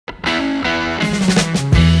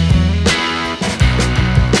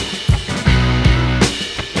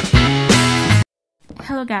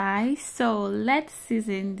Hello guys, so let's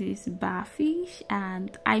season this bar fish,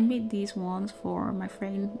 and I made these ones for my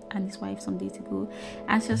friend and his wife some days ago,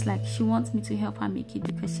 and she was like she wants me to help her make it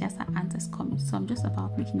because she has her aunt is coming. So I'm just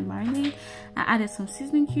about making the marinade. I added some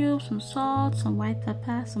seasoning cubes, some salt, some white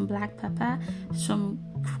pepper, some black pepper, some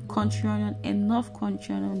country onion, enough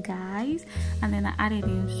country onion guys, and then I added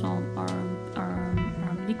in some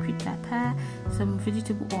liquid pepper, some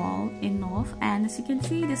vegetable oil, enough. And as you can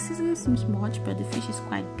see, the seasoning seems much, but the fish is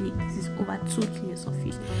quite big. This is over 2 kilos of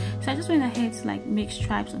fish, so I just went ahead to like make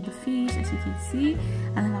stripes on the fish, as you can see,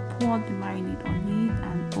 and then I poured the marinade on it.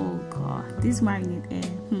 And oh god, this marinade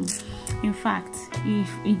in fact, if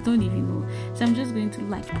you don't even know. So I'm just going to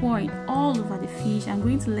like pour it all over the fish. I'm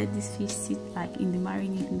going to let this fish sit like in the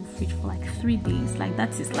marinade in the fridge for like 3 days. Like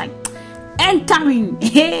that is like entering.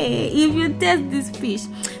 Hey, if you taste this fish.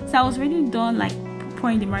 So I was really done like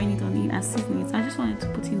pouring the marinade on it and seasoning it. So I just wanted to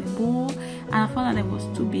put in a bowl, and I found that it was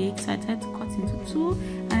too big, so I tried to cut into 2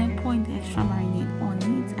 and then pour in the extra marinade on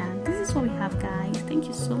it. And this is what we have guys. Thank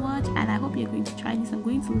you so much, and I hope you're going to try this. I'm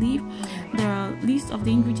going to leave the list of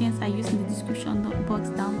the ingredients I use in the description box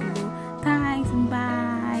down below. Thanks and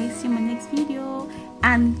bye. See you in my next video,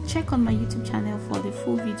 and check on my YouTube channel for the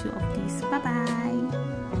full video of this. Bye bye.